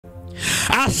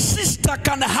A sister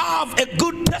can have a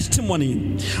good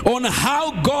testimony on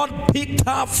how God picked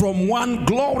her from one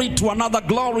glory to another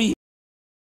glory,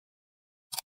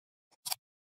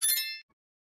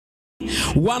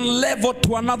 one level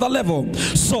to another level.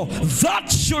 So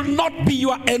that should not be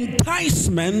your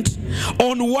enticement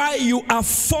on why you are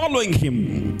following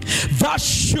him. That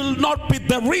should not be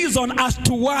the reason as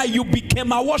to why you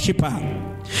became a worshiper.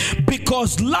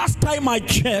 Because last time I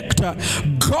checked,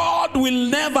 God will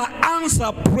never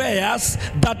answer prayers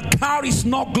that carries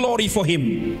no glory for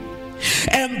him.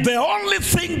 And the only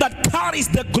thing that carries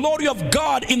the glory of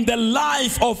God in the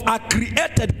life of a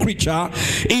created creature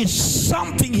is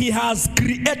something he has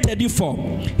created you for.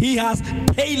 He has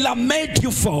tailor-made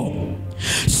you for.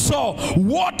 So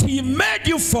what he made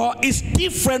you for is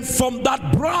different from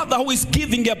that brother who is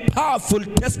giving a powerful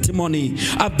testimony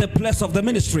at the place of the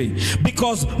ministry.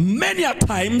 Because many a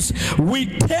times we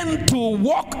tend to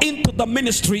walk into the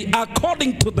ministry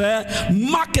according to the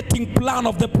marketing plan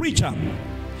of the preacher.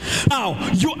 Now,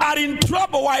 you are in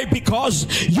trouble. Why?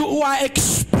 Because you are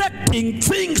expecting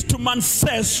things to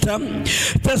manifest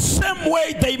the same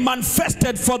way they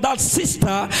manifested for that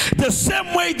sister, the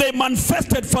same way they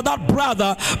manifested for that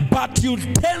brother, but you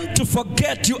tend to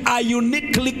forget you are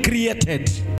uniquely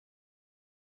created.